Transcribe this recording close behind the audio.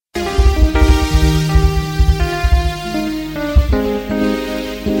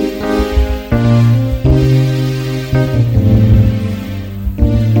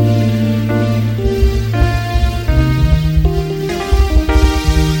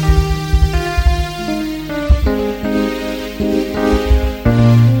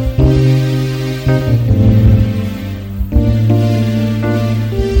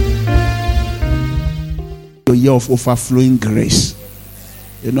year of overflowing grace.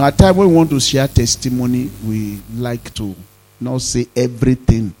 You know, at times when we want to share testimony, we like to not say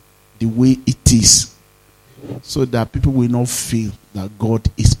everything the way it is, so that people will not feel that God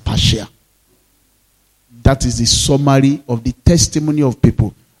is partial. That is the summary of the testimony of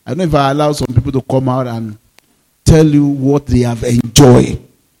people. I don't know if I allow some people to come out and tell you what they have enjoyed,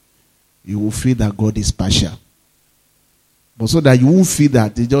 you will feel that God is partial. But so that you won't feel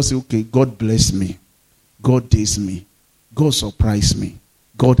that, they just say, okay, God bless me. God days me. God surprised me.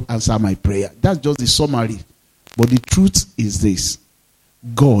 God answer my prayer. That's just the summary. But the truth is this.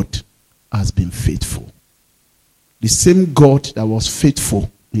 God has been faithful. The same God that was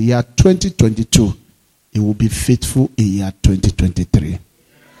faithful in year 2022, He will be faithful in year 2023.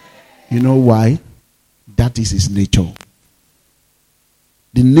 You know why? That is His nature.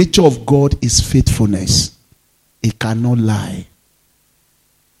 The nature of God is faithfulness. He cannot lie.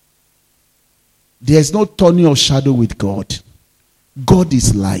 There is no turning of shadow with God. God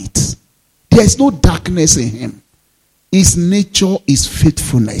is light. There is no darkness in Him. His nature is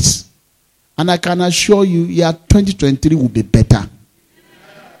faithfulness. And I can assure you, year 2023 will be better.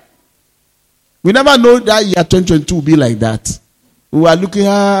 We never know that year 2022 will be like that. We are looking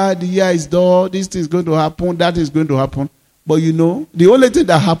at the year is done, this is going to happen, that is going to happen. But you know, the only thing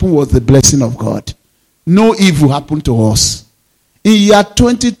that happened was the blessing of God. No evil happened to us. In year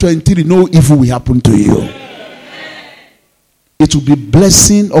 2023, no evil will happen to you. It will be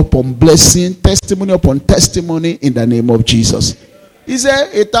blessing upon blessing, testimony upon testimony in the name of Jesus. He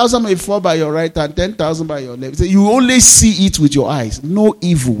said, 1,000 may fall by your right hand, 10,000 by your left. He said, you only see it with your eyes. No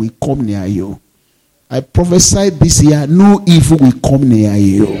evil will come near you. I prophesy this year, no evil will come near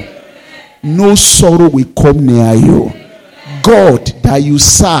you. No sorrow will come near you. God that you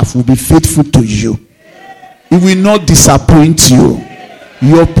serve will be faithful to you. He will not disappoint you.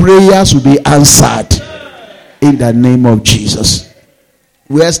 Your prayers will be answered in the name of Jesus.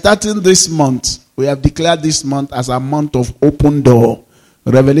 We are starting this month. We have declared this month as a month of open door.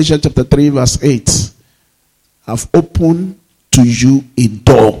 Revelation chapter 3 verse 8. I've opened to you a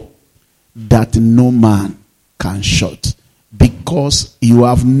door that no man can shut, because you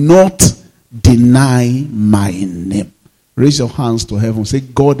have not denied my name. Raise your hands to heaven. Say,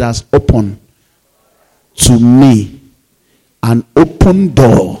 God has opened to me an open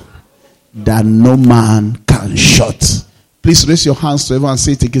door that no man can shut. Please raise your hands to heaven and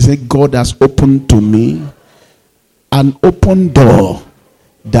say it again. Say, God has opened to me an open door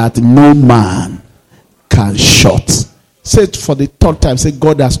that no man can shut. Say it for the third time. Say,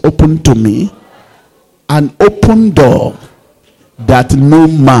 God has opened to me an open door that no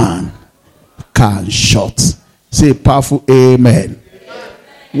man can shut. Say a powerful amen.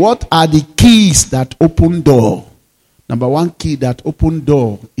 What are the keys that open door? Number one key that open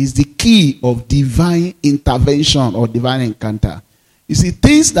door is the key of divine intervention or divine encounter. You see,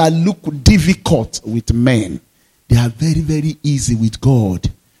 things that look difficult with men, they are very, very easy with God.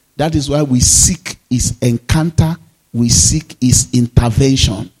 That is why we seek His encounter. We seek His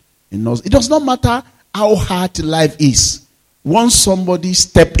intervention. It does not matter how hard life is. Once somebody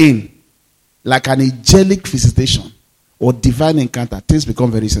step in, like an angelic visitation or divine encounter, things become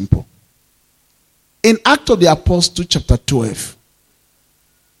very simple. In Acts of the Apostles chapter 12,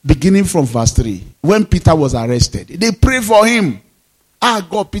 beginning from verse 3, when Peter was arrested, they prayed for him.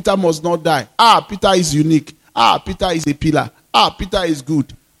 God, Peter must not die. Peter is unique. Peter is a pillar. Peter is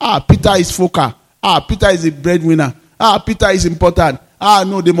good. Peter is focal. Peter is a breadwinner. Peter is important.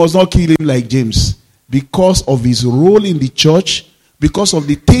 No, they must not kill him like James. Because of his role in the church, because of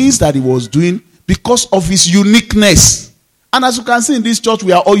the things that he was doing, because of his uniqueness. And as you can see in this church,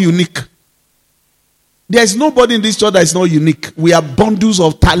 we are all unique. There is nobody in this church that is not unique. We are bundles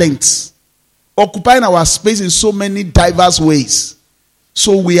of talents, occupying our space in so many diverse ways.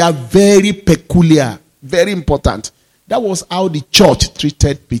 So we are very peculiar, very important. That was how the church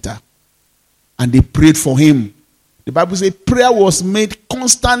treated Peter. And they prayed for him. The Bible says prayer was made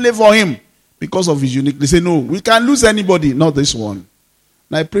constantly for him because of his uniqueness. They say, no, we can lose anybody, not this one.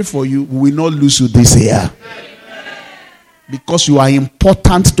 Now I pray for you, we will not lose you this year. Because you are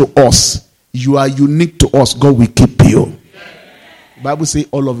important to us. You are unique to us. God will keep you. The Bible says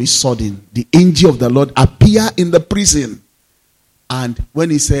all of a sudden, the angel of the Lord appeared in the prison. And when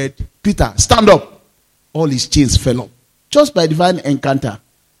he said, Peter, stand up, all his chains fell off. Just by divine encounter.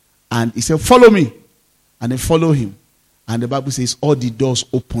 And he said, follow me. And they follow him. And the Bible says all the doors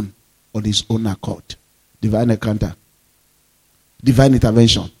open on his own accord. Divine encounter. Divine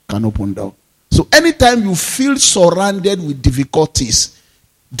intervention can open door. So anytime you feel surrounded with difficulties,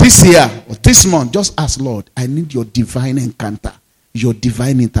 this year or this month, just ask, Lord, I need your divine encounter, your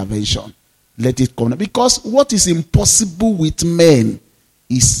divine intervention. let it come. Because what is impossible with men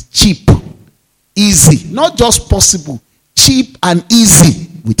is cheap, easy. Not just possible, cheap and easy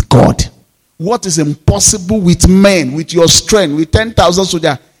with God. What is impossible with men, with your strength, with 10,000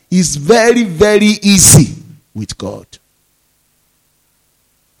 soldiers, is very, very easy with God.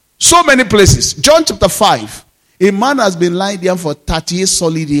 So many places. John chapter 5. A man has been lying there for 38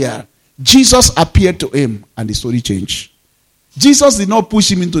 solid years. Jesus appeared to him and the story changed. Jesus did not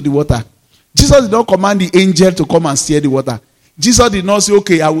push him into the water. Jesus did not command the angel to come and steer the water. Jesus did not say,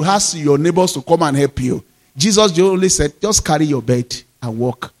 okay, I will ask your neighbors to come and help you. Jesus only said, just carry your bed and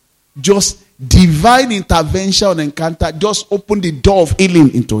walk. Just divine intervention and encounter. Just open the door of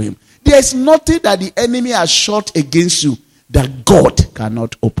healing into him. There is nothing that the enemy has shot against you that God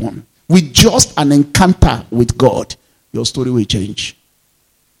cannot open. With just an encounter with God, your story will change.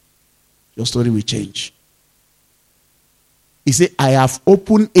 Your story will change. He said, I have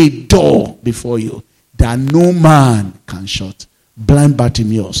opened a door before you that no man can shut. Blind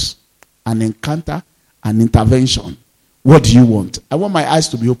Bartimaeus, an encounter, an intervention. What do you want? I want my eyes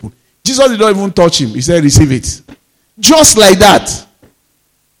to be open. Jesus did not even touch him. He said, receive it. Just like that.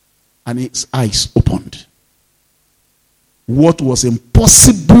 And his eyes opened. What was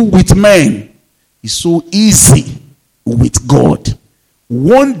impossible with men is so easy with God.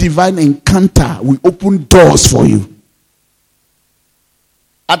 One divine encounter will open doors for you.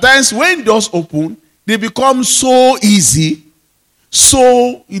 At times when doors open, they become so easy,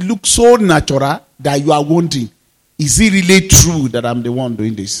 so it looks so natural that you are wondering, is it really true that I'm the one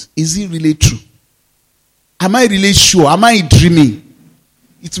doing this? Is it really true? Am I really sure? Am I dreaming?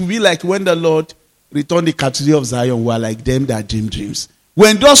 It will be like when the Lord returned the captivity of Zion, we are like them that dream dreams.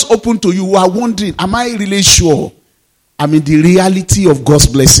 When doors open to you, you are wondering, am I really sure I'm in the reality of God's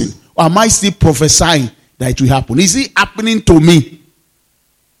blessing? Or am I still prophesying that it will happen? Is it happening to me?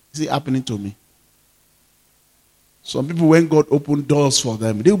 Is it happening to me? Some people, when God opened doors for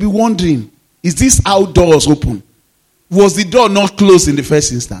them, they will be wondering, is this how doors open? Was the door not closed in the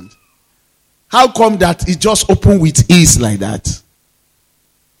first instant? How come that it just opened with ease like that?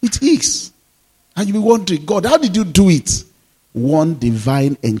 With ease. And you'll be wondering, God, how did you do it? One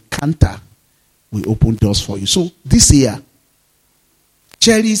divine encounter will open doors for you. So this year,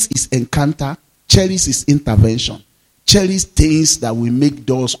 cherish his encounter, cherish his intervention, cherish things that will make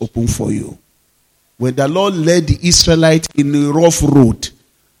doors open for you. When the Lord led the Israelites in a rough road,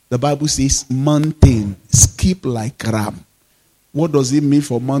 the Bible says, mountain, skip like ram. What does it mean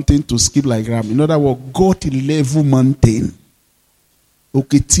for mountain to skip like ram? In other words, God level mountain.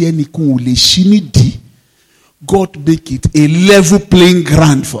 God make it a level playing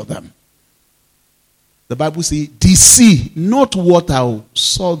ground for them. The Bible says, the sea, not water,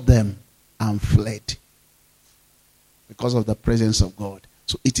 saw them and fled. Because of the presence of God.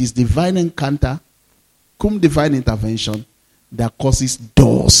 So it is divine encounter, cum divine intervention, that causes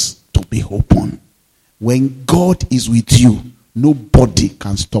doors to be open. When God is with you, nobody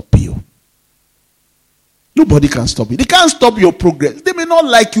can stop you. Nobody can stop you. They can't stop your progress. They may not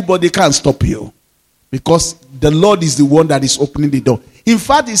like you, but they can't stop you. Because the Lord is the one that is opening the door. In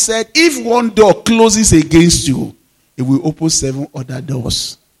fact, he said, if one door closes against you, it will open 7 other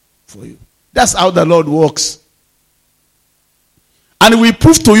doors for you. That's how the Lord works. And we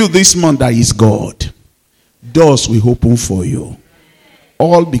prove to you this month that he's God. Doors will open for you.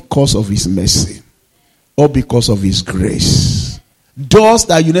 All because of his mercy. All because of his grace. Doors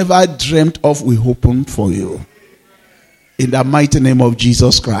that you never dreamt of will open for you. In the mighty name of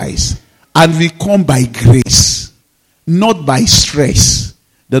Jesus Christ. And we come by grace. Not by stress.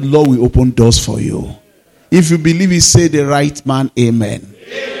 The Lord will open doors for you. If you believe it, say the right man, amen.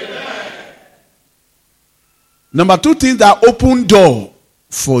 Amen. Number 2 things that open door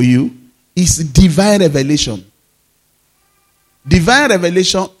for you is divine revelation. Divine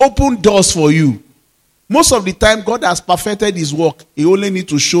revelation open doors for you. Most of the time, God has perfected his work. He only needs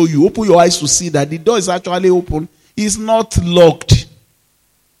to show you. Open your eyes to see that the door is actually open. It's not locked.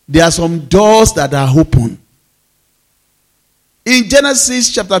 There are some doors that are open. In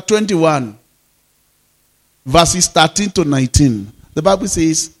Genesis chapter 21, verses 13 to 19, the Bible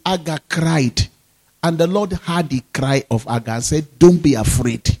says, Agar cried. And the Lord heard the cry of Agar and said, don't be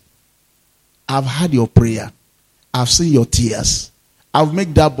afraid. I've heard your prayer. I've seen your tears. I've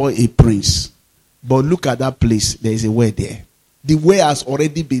made that boy a prince. But look at that place. There is a way there. The way has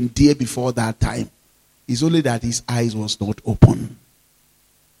already been there before that time. It's only that his eyes was not open.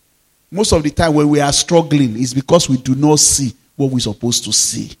 Most of the time when we are struggling, it's because we do not see what we're supposed to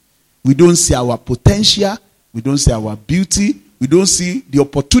see. We don't see our potential. We don't see our beauty. We don't see the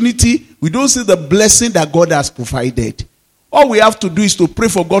opportunity. We don't see the blessing that God has provided. All we have to do is to pray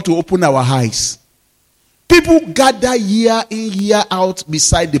for God to open our eyes. People gather year in, year out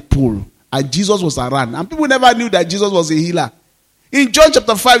beside the pool. And Jesus was around. And people never knew that Jesus was a healer. In John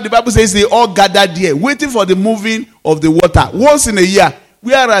chapter 5, the Bible says they all gathered there, waiting for the moving of the water once in a year.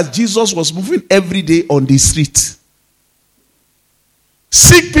 Whereas Jesus was moving every day on the street.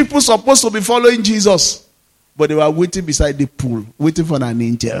 Sick people supposed to be following Jesus. But they were waiting beside the pool, waiting for an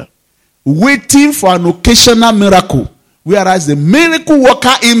angel. Waiting for an occasional miracle. Whereas the miracle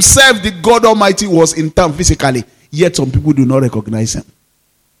worker himself, the God Almighty, was in town physically. Yet some people do not recognize him.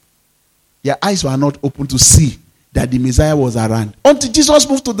 Their eyes were not open to see that the Messiah was around. Until Jesus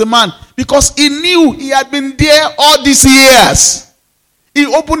moved to the man. Because he knew he had been there all these years. He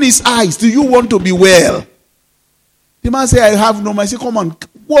opened his eyes. Do you want to be well? The man said, I have no money. I said, come on,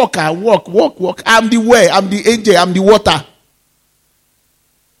 walk. I'm the way, I'm the angel, I'm the water.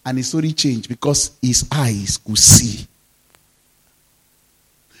 And his story changed because his eyes could see.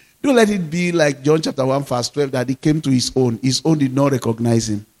 Don't let it be like John chapter 1 verse 12 that he came to his own. His own did not recognize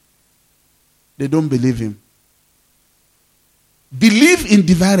him. They don't believe him. Believe in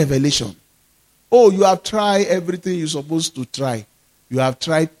divine revelation. Oh, you have tried everything you're supposed to try. You have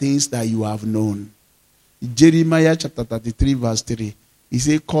tried things that you have known. Jeremiah chapter 33 verse 3. He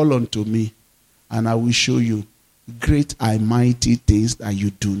said, call unto me and I will show you great and mighty things that you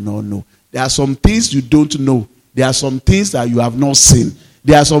do not know. There are some things you don't know. There are some things that you have not seen.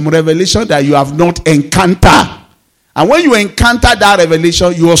 There are some revelation that you have not encountered. And when you encounter that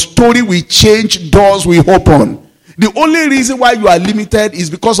revelation, your story will change, doors will open. The only reason why you are limited is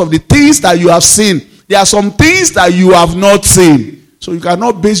because of the things that you have seen. There are some things that you have not seen. So you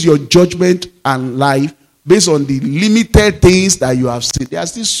cannot base your judgment and life based on the limited things that you have seen. There are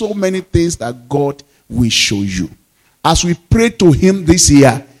still so many things that God will show you. As we pray to him this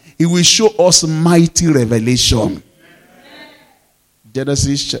year, he will show us mighty revelation.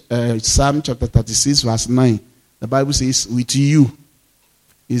 Psalm chapter 36 verse 9. The Bible says, with you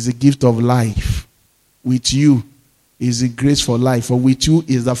is the gift of life. With you is the grace for life. For with you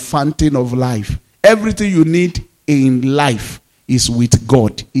is the fountain of life. Everything you need in life is with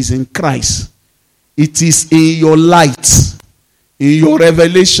God. Is in Christ. It is in your light, in your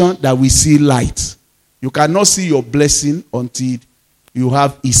revelation that we see light. You cannot see your blessing until you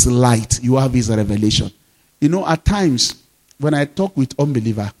have his light. You have his revelation. You know, at times, when I talk with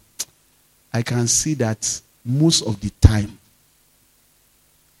unbeliever, I can see that most of the time,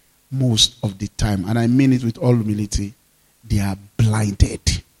 and I mean it with all humility, they are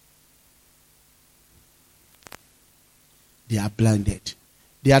blinded. They are blinded.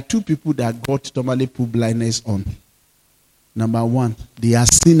 There are two people that God normally put blindness on. Number one, they are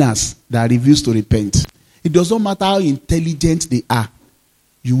sinners that refuse to repent. It does not matter how intelligent they are.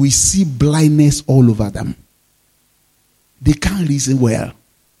 You will see blindness all over them. They can't reason well.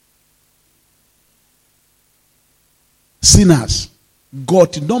 Sinners,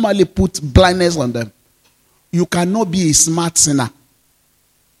 God normally puts blindness on them. You cannot be a smart sinner.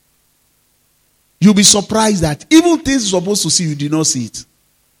 You'll be surprised that even things you're supposed to see, you did not see it.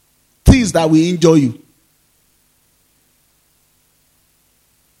 Things that will injure you.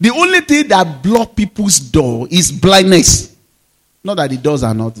 The only thing that blocks people's door is blindness. Not that the doors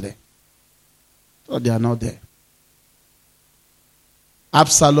are not there. But they are not there.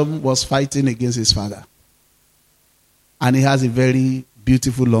 Absalom was fighting against his father. And he has a very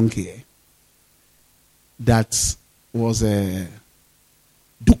beautiful long hair that was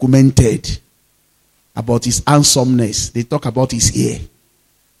documented about his handsomeness. They talk about his hair.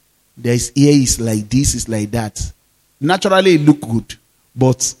 His hair is like this, is like that. Naturally, it looked good.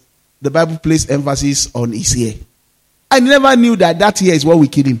 But the Bible placed emphasis on his hair. I never knew that hair is what will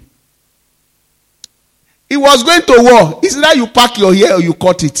kill him. He was going to war. It's either you pack your hair or you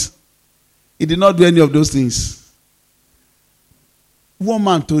cut it. He did not do any of those things. One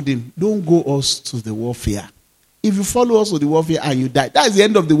man told him, don't go us to the warfare. If you follow us to the warfare and you die, that's the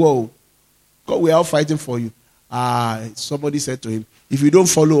end of the war. God, we are all fighting for you. Somebody said to him, if you don't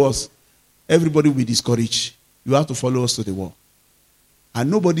follow us, everybody will be discouraged. You have to follow us to the war. And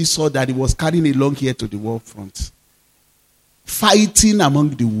nobody saw that he was carrying a long hair to the war front. Fighting among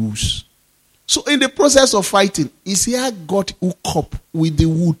the wolves. So in the process of fighting, his hair got hooked up with the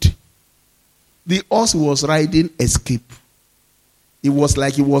wood. The horse he was riding escaped. It was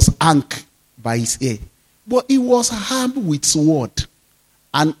like he was hanged by his hair. But he was armed with sword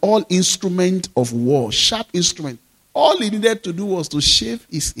and all instrument of war, sharp instrument. All he needed to do was to shave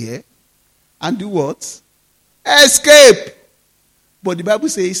his hair and do what? Escape. But the Bible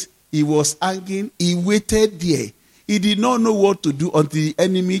says he was hanging, he waited there. He did not know what to do until the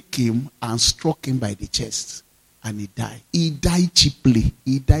enemy came and struck him by the chest. and he died. He died cheaply.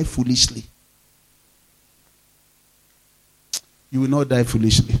 He died foolishly. You will not die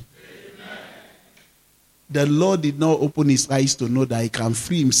foolishly. Amen. The Lord did not open his eyes to know that he can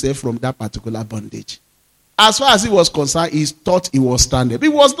free himself from that particular bondage. As far as he was concerned, he thought he was stranded. He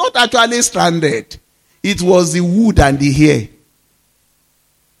was not actually stranded. It was the wood and the hair.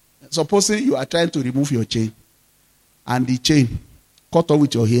 Supposing you are trying to remove your chain, and the chain cut off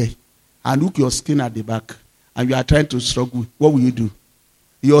with your hair, and hook your skin at the back, and you are trying to struggle, what will you do?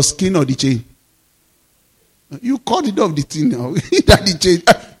 Your skin or the chain? You cut it off the thing now. That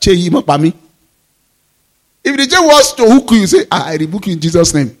the chain him up at me. If the chain was to hook you, say, I rebuke you in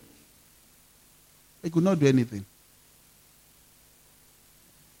Jesus' name. They could not do anything.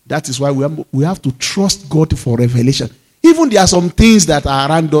 That is why we have to trust God for revelation. Even there are some things that are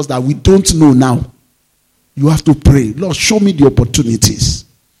around us that we don't know now. You have to pray. Lord, show me the opportunities.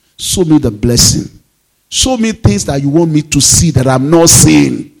 Show me the blessing. Show me things that you want me to see that I'm not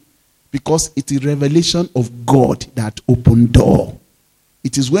seeing. Because it is revelation of God that open door.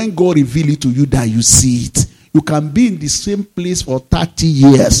 It is when God reveals it to you that you see it. You can be in the same place for 30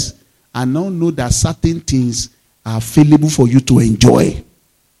 years and now know that certain things are available for you to enjoy.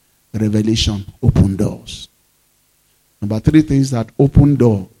 Revelation, open doors. Number 3 things that open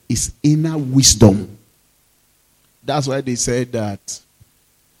door is inner wisdom. That's why they said that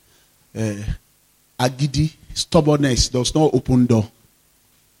agidi, stubbornness, does not open door.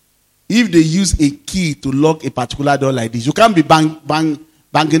 If they use a key to lock a particular door like this, you can't be banging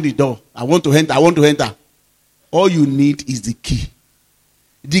the door. I want to enter. All you need is the key.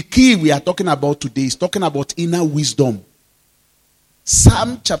 The key we are talking about today is talking about inner wisdom.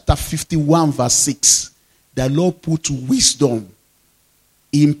 Psalm chapter 51 verse 6. The Lord put wisdom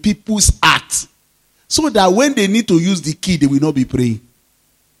in people's hearts so that when they need to use the key, they will not be praying.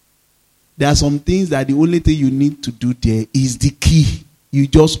 There are some things that the only thing you need to do there is the key. You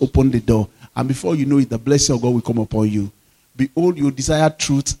just open the door. And before you know it, the blessing of God will come upon you. Behold, you desire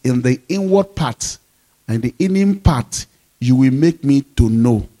truth in the inward part. And the hidden part, you will make me to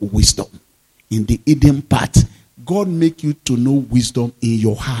know wisdom. In the hidden part, God make you to know wisdom in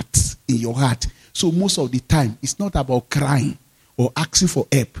your heart. In your heart. So most of the time, it's not about crying or asking for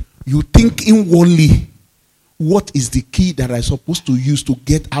help. You think inwardly, what is the key that I'm supposed to use to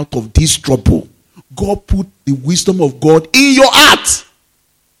get out of this trouble? God put the wisdom of God in your heart.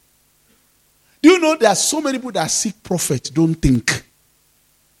 Do you know there are so many people that seek prophets don't think?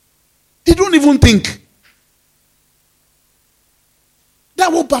 They don't even think.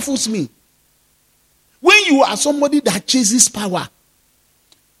 That what baffles me. When you are somebody that chases power,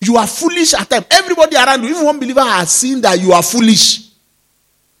 you are foolish at times. Everybody around you, even one believer, has seen that you are foolish.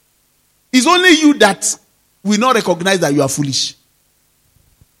 It's only you that will not recognize that you are foolish.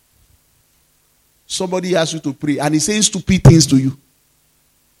 Somebody asks you to pray and he's saying stupid things to you.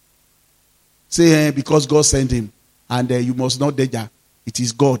 Say, because God sent him and you must not danger. It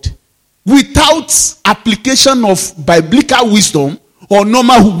is God. Without application of biblical wisdom or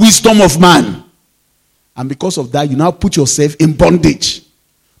normal wisdom of man. And because of that, you now put yourself in bondage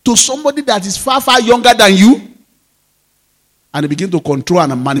to somebody that is far, far younger than you. And they begin to control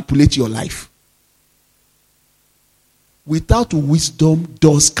and manipulate your life. Without wisdom,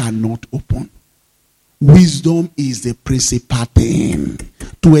 doors cannot open. Wisdom is the principal thing.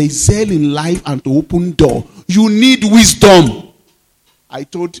 To excel in life and to open door, you need wisdom. I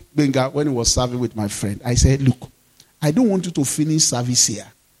told Benga when he was serving with my friend, I said, look, I don't want you to finish service here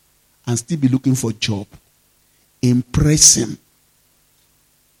and still be looking for a job. Impress him.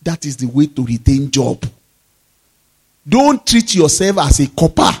 That is the way to retain job. Don't treat yourself as a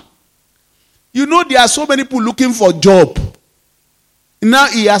copper. You know there are so many people looking for job. Now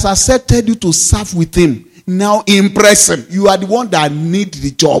he has accepted you to serve with him. Now impress him. You are the one that need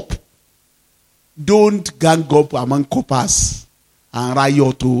the job. Don't gang up among coppers and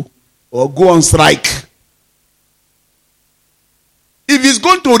riot or go on strike. If he's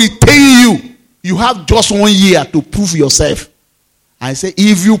going to retain you, you have just 1 year to prove yourself. I say,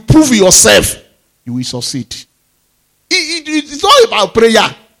 if you prove yourself, you will succeed. It's all about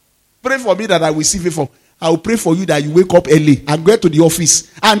prayer. Pray for me that I will see favor. I will pray for you that you wake up early and go to the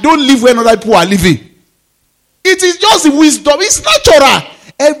office and don't live where other people are living. It is just the wisdom. It's natural.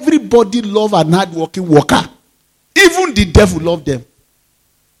 Everybody love an hard-working worker. Even the devil love them.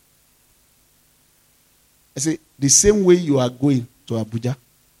 I say, the same way you are going to Abuja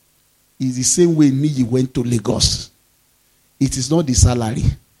is the same way Niyi went to Lagos. It is not the salary.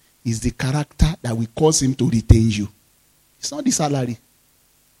 It's the character that will cause him to retain you. It's not the salary.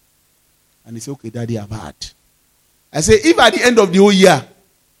 And he said, okay, Daddy, I've had. I say, if at the end of the whole year,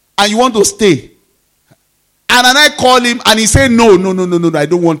 and you want to stay, And then I call him and he say, no, I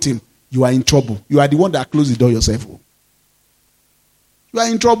don't want him. You are in trouble. You are the one that closed the door yourself. You are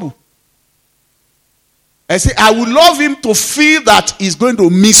in trouble. I say, I would love him to feel that he's going to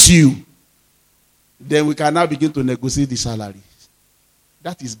miss you. Then we can now begin to negotiate the salary.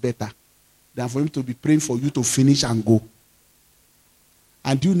 That is better than for him to be praying for you to finish and go.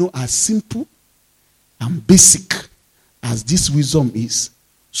 And do you know, as simple and basic as this wisdom is,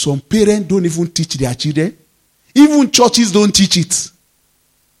 some parents don't even teach their children. Even churches don't teach it.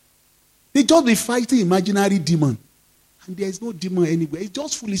 They just be fighting imaginary demon. And there is no demon anywhere. It's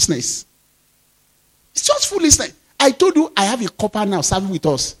just foolishness. It's just foolishness. I told you I have a couple now serving with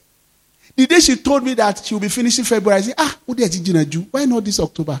us. The day she told me that she will be finishing February, I said, what did you do? Why not this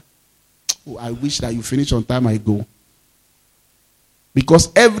October? Oh, I wish that you finish on time, I go. Because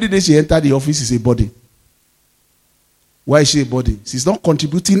every day she entered the office is a burden. Why is she a burden? She's not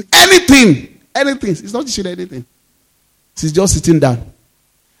contributing anything. She's not teaching anything. She's just sitting down.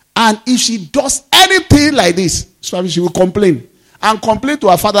 And if she does anything like this, she will complain. And complain to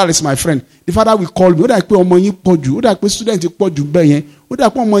her father is my friend. The father will call me. Student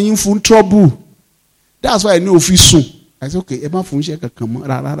trouble. That's why I know office soon. I said, okay, Emma Funsheka come.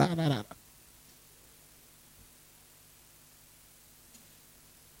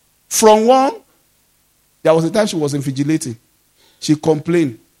 From one, there was a time she was invigilating. She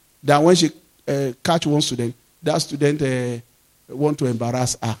complained that when she catch one student, that student want to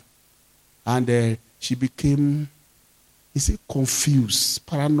embarrass her. And she became, confused,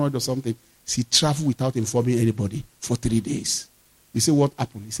 paranoid or something. She traveled without informing anybody for 3 days. He said, what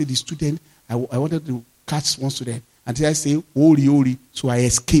happened? He said, the student, I wanted to catch one student. And I say, Ori. So I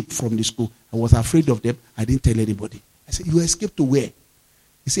escaped from the school. I was afraid of them. I didn't tell anybody. I said, you escaped to where?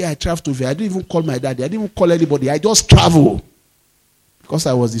 He said, I traveled to where? I didn't even call my daddy. I didn't even call anybody. I just traveled. Because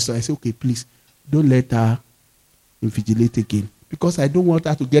I was disturbed. I said, okay, please, don't let her invigilate again. Because I don't want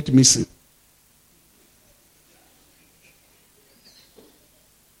her to get missing.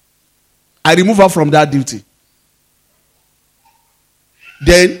 I remove her from that duty.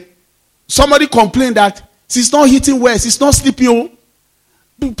 Then, somebody complained that she's not eating well. She's not sleeping.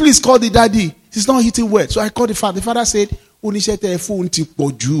 Please call the daddy. She's not eating well. So I called the father. The father said, I said,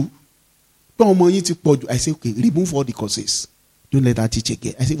 okay, remove all the causes. Don't let her teach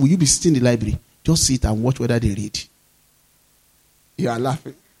again. I said, will you be sitting in the library? Just sit and watch whether they read. You are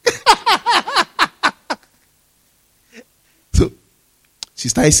laughing. So, she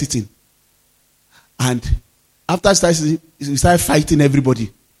started sitting. And after she started fighting everybody.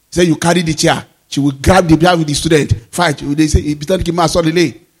 She said, you carry the chair. She will grab the chair with the student. Fight. They say, she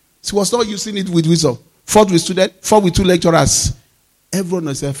was not using it with wisdom. Fought with student, fought with 2 lecturers. Everyone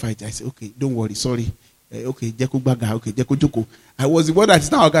was fighting. I said, okay, don't worry, sorry. Okay, Jeko Baga, okay, Jeko Joko. I was the one that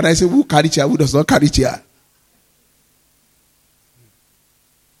is now organizing who carry chair, who does not carry chair.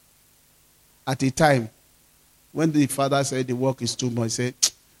 At a time, when the father said the work is too much, he said,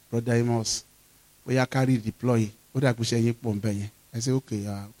 Brother Amos, we are carry deploy. I said, okay,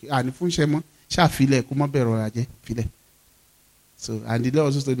 okay. So, and the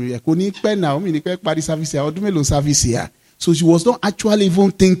Lord also told me, service here. So she was not actually even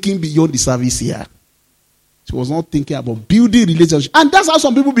thinking beyond the service here. She was not thinking about building relationship. And that's how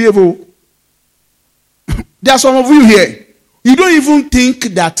some people behave. There are some of you here. You don't even think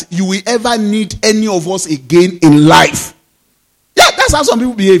that you will ever need any of us again in life. Yeah, that's how some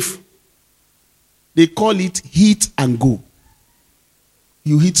people behave. They call it hit and go.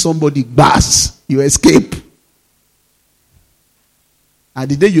 You hit somebody, bass, you escape. And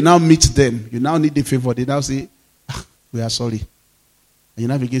the day you now meet them, you now need a favor. They now say, we are sorry. And you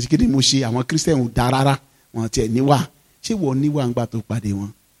now begin to get emotion. I'm a Christian with darara. She won't need one but to pay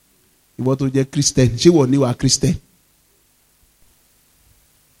one. You want to get Christian. She won't need a Christian.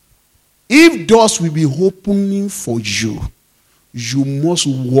 If doors will be opening for you, you must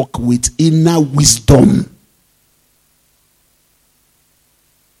walk with inner wisdom.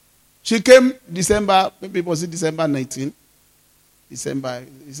 She came December, maybe was it December 19? December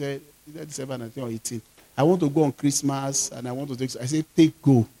 19 or 18. I want to go on Christmas and I want to take. I said,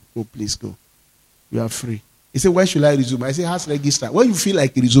 go, please go. You are free. He said, when should I resume? I said, ask register. When you feel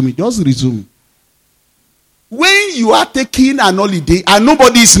like resuming, just resume. When you are taking an holiday and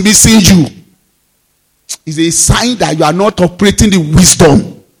nobody is missing you, it's a sign that you are not operating the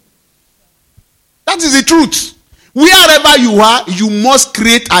wisdom. That is the truth. Wherever you are, you must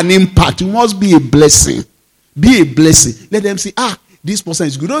create an impact. You must be a blessing. Be a blessing. Let them say, this person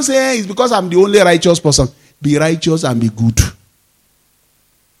is good. Don't say, hey, it's because I'm the only righteous person. Be righteous and be good.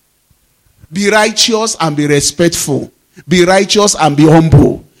 Be righteous and be respectful. Be righteous and be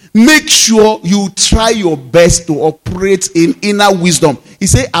humble. Make sure you try your best to operate in inner wisdom. He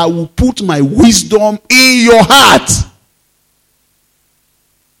said, I will put my wisdom in your heart.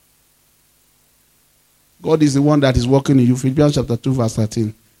 God is the one that is working in you. Philippians chapter 2 verse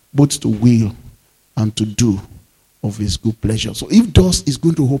 13. Both to will and to do of his good pleasure. So if doors is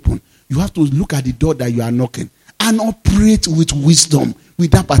going to open, you have to look at the door that you are knocking and operate with wisdom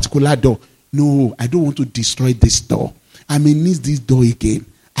with that particular door. No, I don't want to destroy this door. I may need this door again.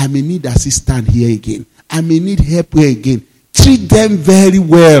 I may need assistance here again. I may need help here again. Treat them very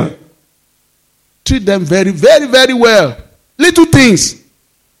well. Treat them very, very, very well. Little things.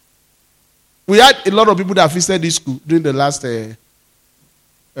 We had a lot of people that visited this school during the last, the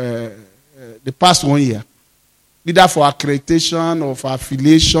past 1 year. Either for accreditation or for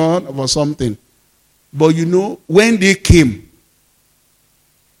affiliation or for something. But you know, when they came,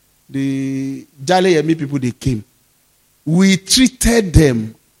 the Jale Yemi people, they came. We treated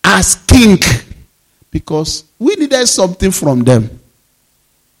them as king because we needed something from them.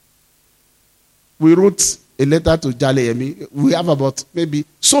 We wrote a letter to Jale Yemi. We have about maybe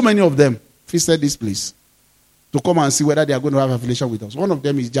so many of them visited this place to come and see whether they are going to have affiliation with us. One of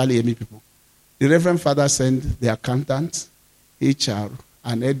them is Jale Yemi people. The Reverend Father sent the accountant, HR,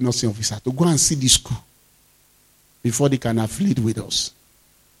 and head nursing officer to go and see this school before they can affiliate with us.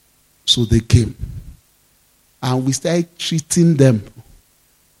 So they came. And we started treating them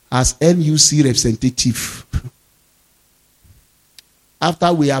as NUC representative.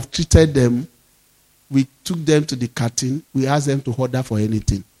 After we have treated them, we took them to the canteen. We asked them to order for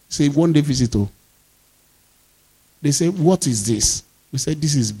anything. Say, one day visitor. They say, what is this? We said,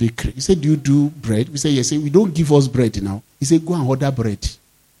 this is bakery. He said, do you do bread? We said, yes. He said, we don't give us bread now. He said, go and order bread.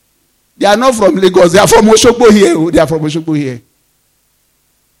 They are not from Lagos. They are from Oshogbo here. They are from Oshogbo here.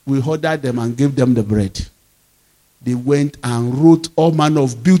 We ordered them and gave them the bread. They went and wrote all manner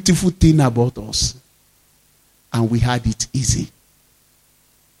of beautiful things about us. And we had it easy.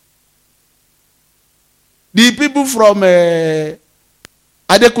 The people from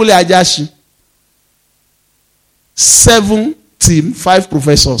Adekule Ajashi, 7 team, 5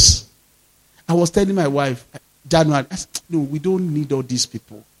 professors. I was telling my wife, January, I said, no, we don't need all these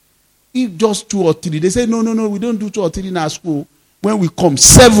people. If just 2 or 3, they say, no, we don't do 2 or 3 in our school. When we come,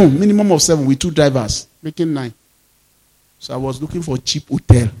 7, minimum of 7, with 2 drivers, making 9. So I was looking for a cheap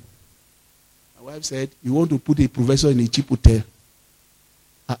hotel. My wife said, you want to put a professor in a cheap hotel?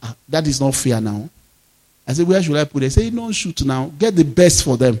 That is not fair now. I said, where should I put it? They say, don't shoot now. Get the best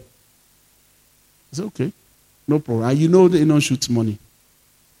for them. I said, okay, no problem. And you know they don't shoot money.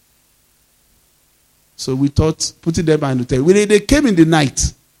 So we thought, putting them in a hotel. When they came in the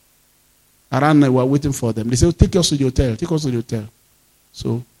night, around night, we were waiting for them. They said, take us to the hotel. Take us to the hotel.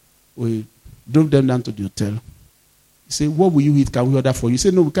 So we drove them down to the hotel. He said, what will you eat? Can we order for you? He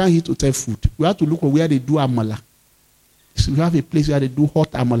said, no, we can't eat hotel food. We have to look for where they do amala. So we have a place where they do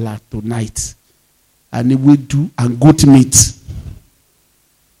hot amala tonight. And they will do and goat meat.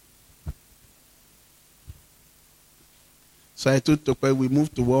 So I told Tope, we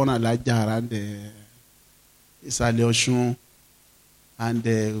moved to one Alaja around Isale Oshun.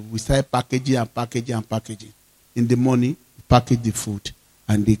 And we started packaging. In the morning, we packaged the food.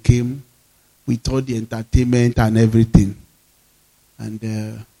 And they came with all the entertainment and everything. And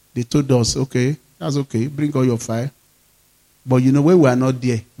they told us, okay, that's okay. Bring all your fire. But you know, when we were not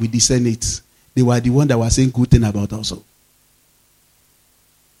there with the Senate, they were the one that was saying good thing about us.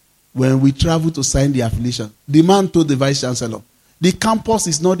 When we traveled to sign the affiliation, the man told the vice chancellor, the campus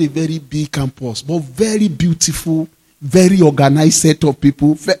is not a very big campus, but very beautiful, very organized set of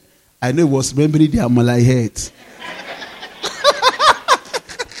people. I know it was remembering the Amalai heads.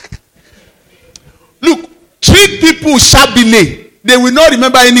 Look, treat people shabbily. They will not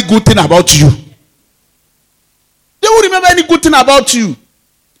remember any good thing about you. They will remember any good thing about you.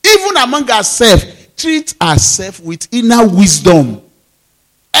 Even among ourselves, treat ourselves with inner wisdom.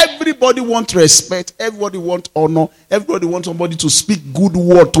 Everybody wants respect. Everybody wants honor. Everybody wants somebody to speak good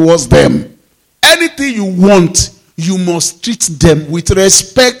word towards them. Anything you want, you must treat them with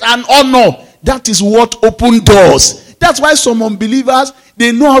respect and honor. That is what opens doors. That's why some unbelievers,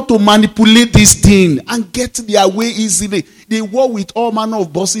 they know how to manipulate this thing and get their way easily. They work with all manner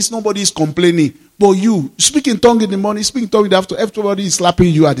of bosses. Nobody is complaining. But you, speak in tongue in the morning, speak in tongue in the afternoon. Everybody is slapping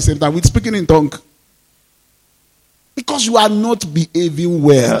you at the same time with speaking in tongue. Because you are not behaving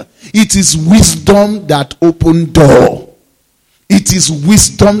well. It is wisdom that open door. It is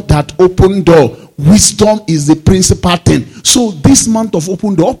wisdom that open door. Wisdom is the principal thing. So this month of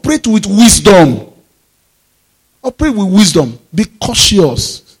open door, operate with wisdom. Operate with wisdom. Be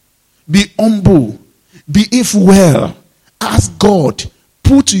cautious. Be humble. Behave well. Ask God.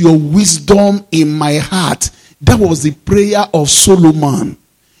 put your wisdom in my heart. That was the prayer of Solomon.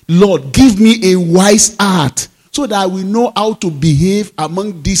 Lord, give me a wise heart so that I will know how to behave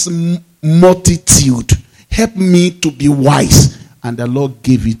among this multitude. Help me to be wise. And the Lord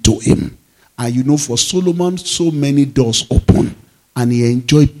gave it to him. And for Solomon, so many doors open. And he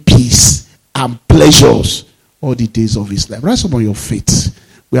enjoyed peace and pleasures all the days of his life. Rise up on your feet.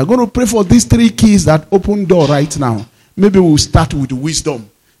 We are going to pray for these 3 keys that open door right now. Maybe we'll start with wisdom.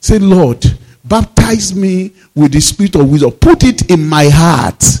 Say, Lord, baptize me with the spirit of wisdom. Put it in my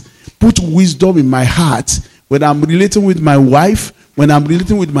heart. Put wisdom in my heart. When I'm relating with my wife, when I'm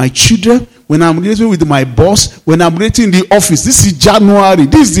relating with my children, when I'm relating with my boss, when I'm relating in the office. This is January.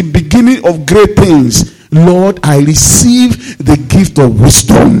 This is the beginning of great things. Lord, I receive the gift of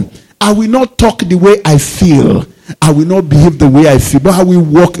wisdom. I will not talk the way I feel. I will not behave the way I feel, but I will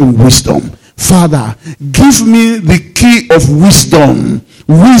walk in wisdom. Father, give me the key of wisdom.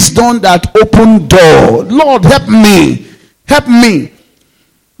 Wisdom that open door. Lord, help me. Help me.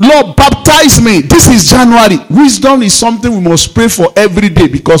 Lord, baptize me. This is January. Wisdom is something we must pray for every day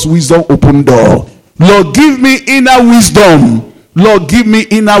because wisdom open door. Lord, give me inner wisdom. Lord, give me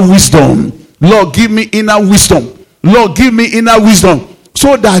inner wisdom. Lord, give me inner wisdom. Lord, give me inner wisdom.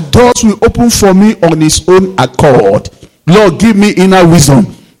 So that doors will open for me on its own accord. Lord, give me inner wisdom.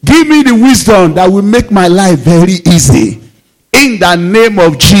 Give me the wisdom that will make my life very easy. In the name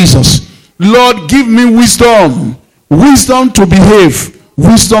of Jesus. Lord, give me wisdom. Wisdom to behave.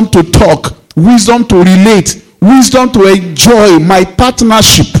 Wisdom to talk. Wisdom to relate. Wisdom to enjoy my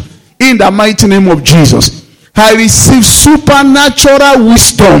partnership. In the mighty name of Jesus. I receive supernatural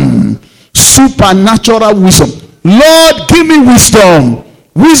wisdom. Supernatural wisdom. Lord, give me wisdom.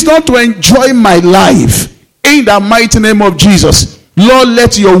 Wisdom to enjoy my life. In the mighty name of Jesus. Lord,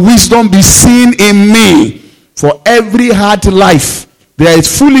 let your wisdom be seen in me. For every hard life, there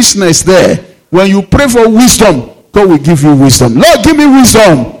is foolishness there. When you pray for wisdom, God will give you wisdom. Lord, give me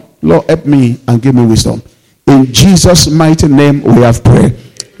wisdom. Lord, help me and give me wisdom. In Jesus' mighty name we have prayed.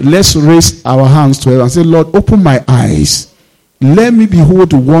 Let's raise our hands to heaven and say, Lord, open my eyes. Let me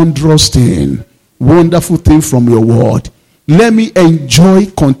behold wondrous thing, wonderful thing from your word. Let me enjoy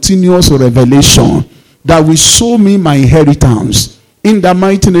continuous revelation that will show me my inheritance. In the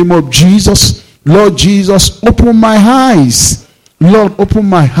mighty name of Jesus, Lord Jesus, open my eyes. Lord, open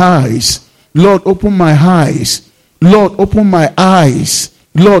my eyes. Lord, open my eyes. Lord, open my eyes.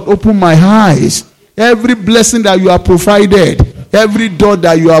 Lord, open my eyes. Every blessing that you have provided, every door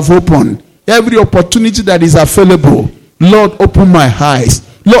that you have opened, every opportunity that is available, Lord, open my eyes.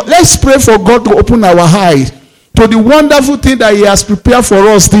 Lord, let's pray for God to open our eyes to the wonderful thing that he has prepared for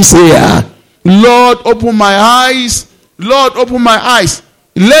us this year. Lord, open my eyes. Lord, open my eyes.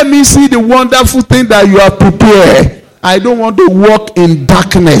 Let me see the wonderful thing that you have prepared. I don't want to walk in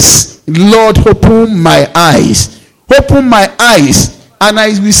darkness. Lord, open my eyes. Open my eyes, and I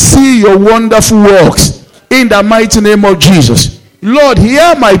will see your wonderful works. In the mighty name of Jesus. Lord,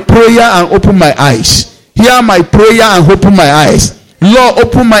 hear my prayer and open my eyes. Hear my prayer and open my eyes. Lord,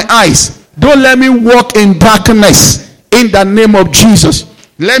 open my eyes. Don't let me walk in darkness. In the name of Jesus.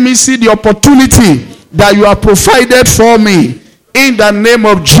 Let me see the opportunity that you have provided for me. In the name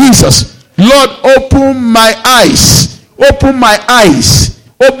of Jesus. Lord, open my eyes. Open my eyes.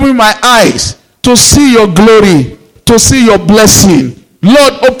 Open my eyes to see your glory, to see your blessing.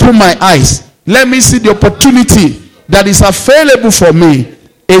 Lord, open my eyes. Let me see the opportunity that is available for me.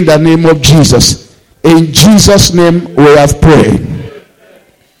 In the name of Jesus. In Jesus' name we have prayed.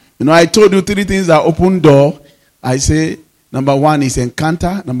 I told you 3 things that open door. I say, number 1 is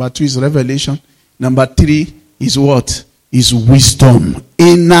encounter. Number 2 is revelation. Number 3 is what? Is wisdom.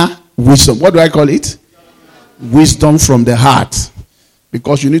 Inner wisdom. What do I call it? Wisdom from the heart.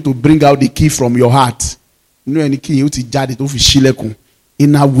 Because you need to bring out the key from your heart. You know any key you to jad it off shilekun.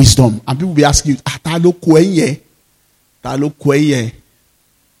 Inner wisdom. And people will be asking you, how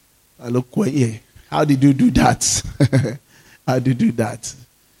did you do that? How did you do that?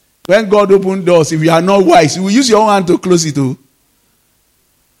 When God opened doors, if you are not wise, you will use your own hand to close it.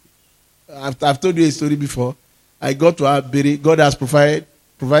 I've told you a story before. I got to Abiri. God has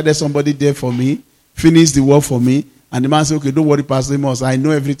provided somebody there for me, finished the work for me. And the man said, okay, don't worry, Pastor Amos. I know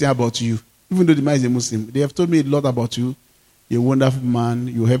everything about you. Even though the man is a Muslim. They have told me a lot about you. You're a wonderful man.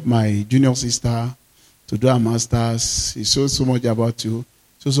 You helped my junior sister to do her master's. He shows so much about you.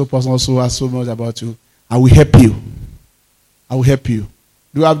 So person also has so much about you. I will help you. I will help you.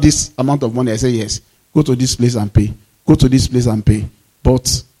 Do you have this amount of money? I say, yes. Go to this place and pay. Go to this place and pay.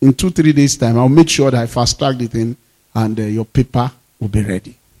 But in 2-3 days' time, I'll make sure that I fast-track the thing and your paper will be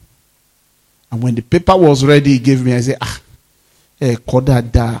ready. And when the paper was ready, he gave me, I said,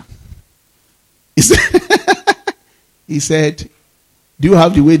 Kodada. He said, do you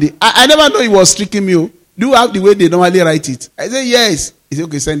have the way they... I never know he was tricking me. Do you have the way they normally write it? I said, yes. He said,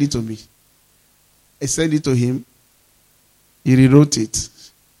 okay, send it to me. I sent it to him. He rewrote it.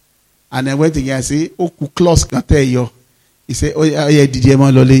 And I went again and said, oh, close can tell you. He said, oh yeah, did you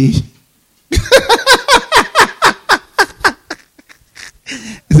ever lole? He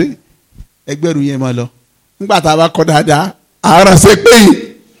said, Egberu yema lo.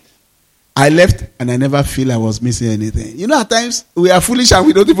 I left and I never feel I was missing anything. You know, at times we are foolish and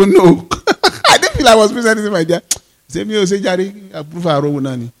we don't even know. I didn't feel I was missing anything, my dear. Say me, say Jari, approve our own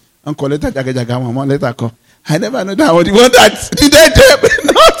nani. Uncle, let her let her come. I never knew that I was the one that needed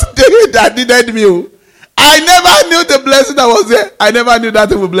not that needed me. I never knew the blessing that was there. I never knew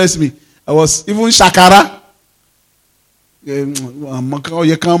that it would bless me. I was even shakara.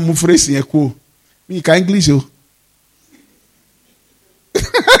 You can't move phrase in your me can English.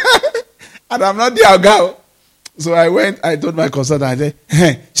 And I'm not the girl. So I went, I told my consultant, I said,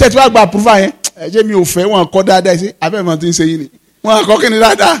 hey, check what about proof. I said, me offer one call that. I said, I bet my thing saying it. One cooking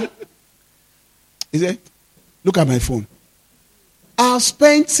that. He said, look at my phone. I've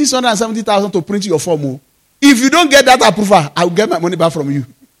spent 670,000 to print your form. If you don't get that approval, I will get my money back from you.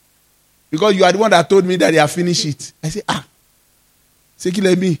 Because you are the one that told me that they have finished it. I said, say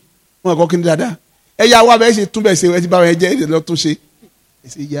kill me. One cooking that. Hey, yeah, what I say to me say what about the lot to say. I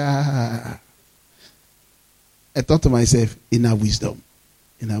said, yeah. I thought to myself, inner wisdom.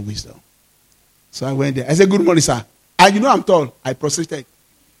 Inner wisdom. So I went there. I said, good morning, sir. And you know I'm tall. I prostrated.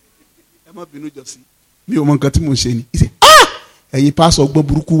 I'm not being just see. Me o man kan ti mo se ni. He said, ẹ̀yin pastor gbọ́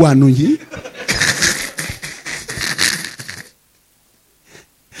burúkú wà nù yín.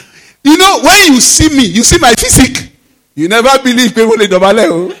 You know, when you see me, you see my physique. You never believe pé mo lè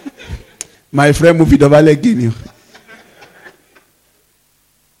dọ̀bálẹ̀ o. My friend mo fi dọ̀bálẹ̀ gini.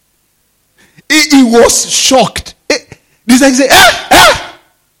 He was shocked. This guy said,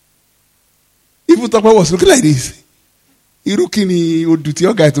 Even Tokwe was looking like this. He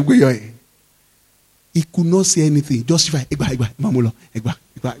could not say anything. Justify.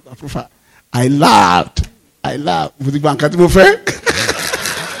 I laughed.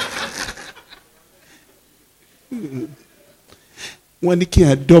 When he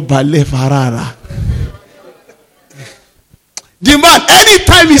can't double farara. The man,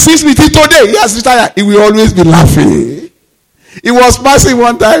 anytime he sees me till today, he has retired, he will always be laughing. He was passing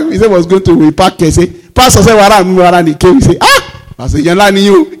one time, he said he was going to a park, he said, Pastor said, Waran, he came, he said, I said,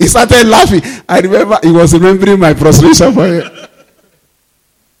 you. He started laughing. I remember he was remembering my prostration for him.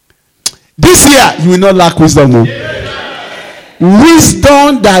 This year, you will not lack wisdom.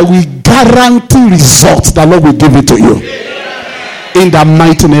 Wisdom that will guarantee results, the Lord will give it to you. In the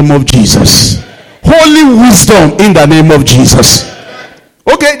mighty name of Jesus. Holy wisdom in the name of Jesus.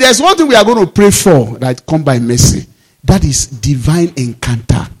 Okay, there's one thing we are going to pray for that come by mercy. That is divine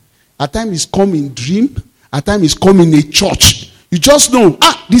encounter. At times it's come in dream. At times it's come in a church. You just know,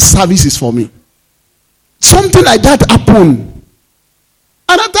 this service is for me. Something like that happen.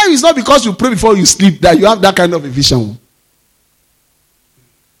 And at times it's not because you pray before you sleep that you have that kind of a vision.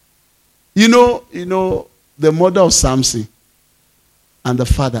 You know, the mother of Samson and the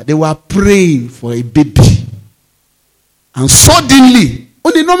father, they were praying for a baby. And suddenly,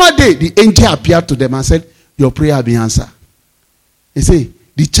 on the normal day, the angel appeared to them and said, your prayer will be answered. They say,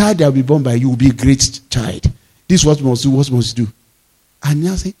 the child that will be born by you will be a great child. This is what must do, what must do. And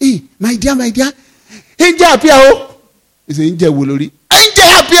now say, hey, my dear, angel appear. He say, angel will already.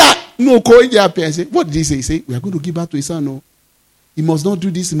 Angel appear. No, angel appear. I say, what did he say? He say, we are going to give birth to a son. No. He must not do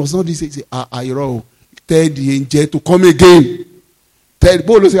this, he must not do this. He say, you're wrong. Tell the angel to come again. Tell the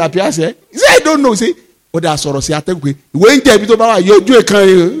boy, say, appear. He say, I don't know. He say, what that sort of say, I tell you, when you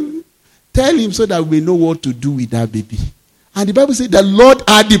tell him so that we know what to do with that baby. And the Bible says the Lord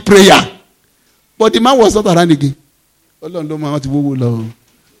heard the prayer. But the man was not around again. But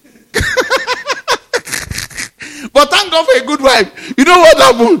thank God for a good wife. You know what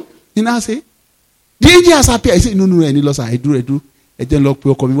happened? He now say, the angel has appeared. I say, no, any loss. I do. I then lock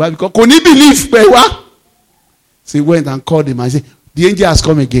your coming. Why? Because can you believe? So he went and called him and said, the angel has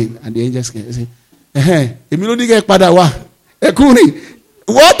come again. And the angel came. He said,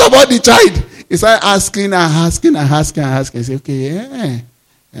 what about the child? He started asking. He said, okay,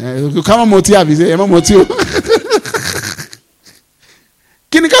 come on, Motio. He said, Motio.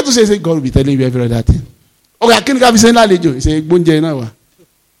 Can you to say, God will be telling you every other thing? Okay, can you say, he said, Bunja now.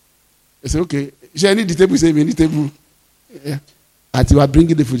 He said, okay. She need the table. He said, we need the table. Yeah. As you are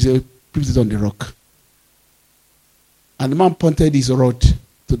bringing the food, he said, put it on the rock. And the man pointed his rod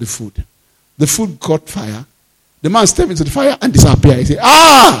to the food. The food caught fire. The man stepped into the fire and disappeared. He said,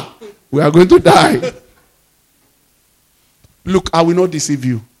 we are going to die. Look, I will not deceive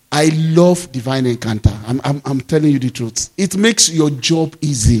you. I love divine encounter. I'm telling you the truth. It makes your job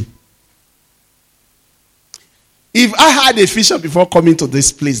easy. If I had a vision before coming to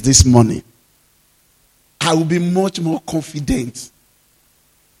this place this morning, I would be much more confident.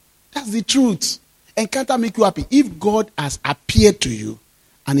 That's the truth. Encounter make you happy. If God has appeared to you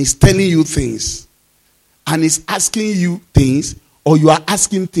and is telling you things and is asking you things or you are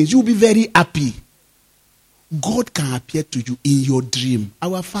asking things, you'll be very happy. God can appear to you in your dream.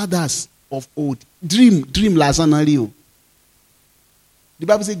 Our fathers of old, dream lasanari. The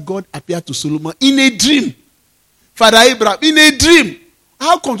Bible says God appeared to Solomon in a dream. Father Abraham, in a dream.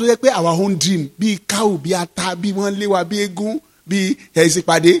 How come to say our own dream? Be cow, be ata, be one lewa, be egun, be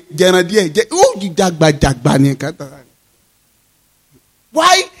hezipade, genadie. Oh, you jagba.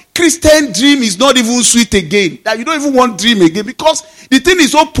 Why Christian dream is not even sweet again? That you don't even want dream again because the thing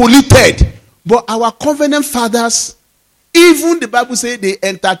is so polluted. But our covenant fathers, even the Bible says they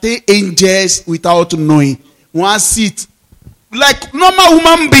entertain angels without knowing. One seat. Like normal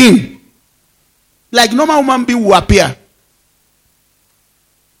human being. Like normal human being will appear.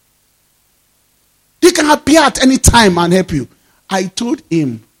 He can appear at any time and help you. I told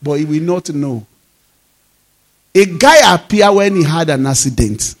him, but he will not know. A guy appeared when he had an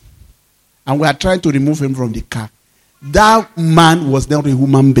accident. And we are trying to remove him from the car. That man was not a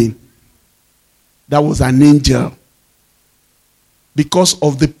human being. That was an angel. Because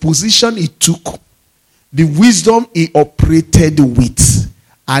of the position he took, the wisdom he operated with,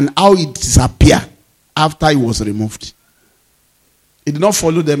 and how it disappeared after he was removed. He did not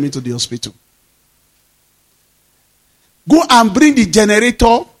follow them into the hospital. Go and bring the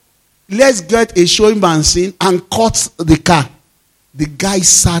generator. Let's get a showing machine and cut the car. The guy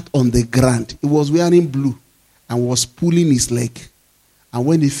sat on the ground. He was wearing blue and was pulling his leg. And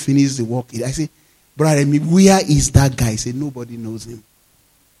when he finished the work, I said, Brother, where is that guy? He said, nobody knows him.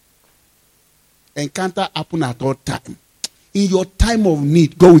 Encounter happen at all time. In your time of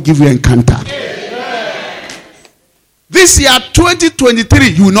need, God will give you encounter. Amen. This year, 2023,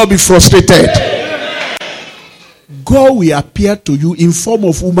 you will not be frustrated. Amen. God will appear to you in form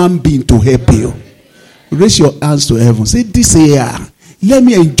of human being to help you. Raise your hands to heaven. Say, this year, let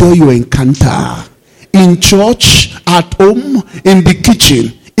me enjoy your encounter. In church, at home, in the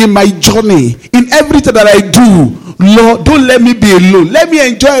kitchen, in my journey, in everything that I do. Lord, don't let me be alone. Let me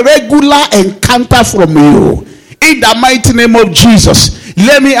enjoy regular encounter from you. In the mighty name of Jesus,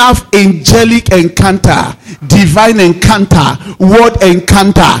 let me have angelic encounter, divine encounter, word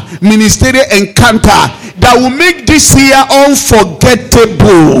encounter, ministerial encounter that will make this year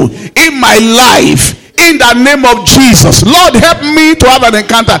unforgettable in my life. In the name of Jesus, Lord, help me to have an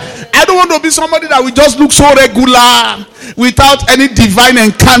encounter. I don't want to be somebody that will just look so regular without any divine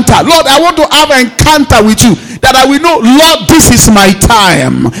encounter. Lord, I want to have an encounter with you that I will know, Lord, this is my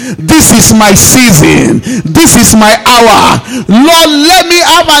time. This is my season. This is my hour. Lord, let me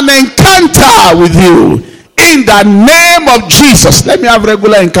have an encounter with you. In the name of Jesus, let me have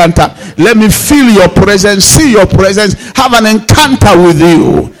regular encounter. Let me feel your presence, see your presence, have an encounter with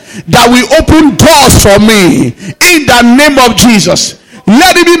you that will open doors for me. In the name of Jesus.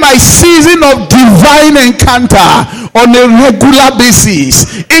 Let it be my season of divine encounter on a regular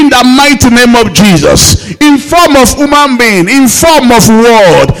basis. In the mighty name of Jesus. In form of human being, in form of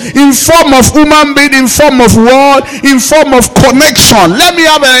word, in form of human being, in form of word, in form of connection. Let me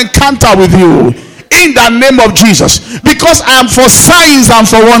have an encounter with you. In the name of Jesus. Because I am for signs and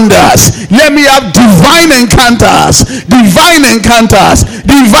for wonders. Let me have divine encounters. Divine encounters.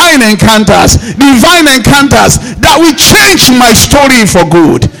 Divine encounters. Divine encounters that will change my story for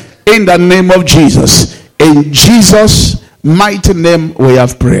good. In the name of Jesus. In Jesus' mighty name we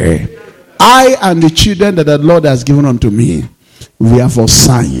have prayed. I and the children that the Lord has given unto me, we are for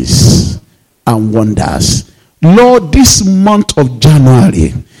signs and wonders. Lord, this month of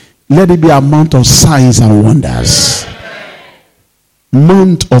January, let it be a month of signs and wonders.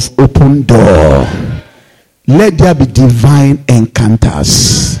 Month of open door. Let there be divine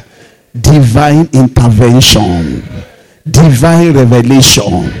encounters. Divine intervention. Divine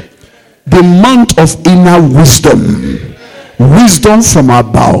revelation. The month of inner wisdom. Wisdom from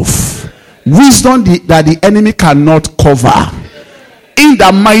above. Wisdom that the enemy cannot cover. In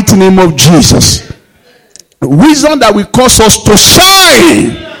the mighty name of Jesus. Wisdom that will cause us to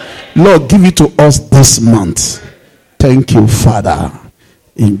shine. Lord, give it to us this month. Thank you, Father.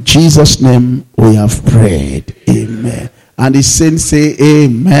 In Jesus' name we have prayed. Amen. And the saints say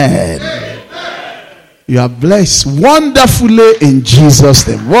amen. Amen. You are blessed wonderfully in Jesus'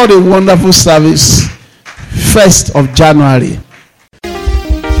 name. What a wonderful service. 1st of January.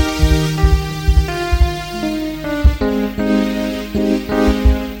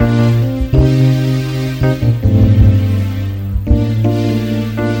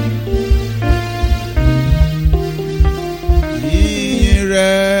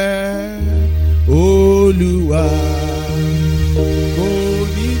 Olúwa kò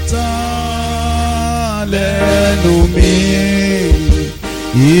ní tán lẹ́nu mi,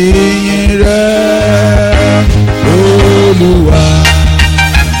 ìyìn rẹ̀ Olúwa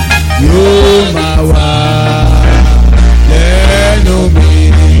yóò máa wà lẹ́nu mi,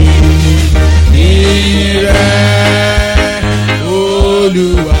 ìyìn rẹ̀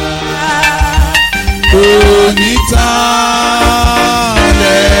Olúwa kò ní tán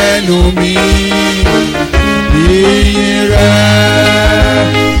lẹ́nu mi. Ìyìn rẹ̀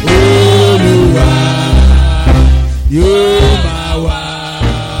Olúwa yóò máa wà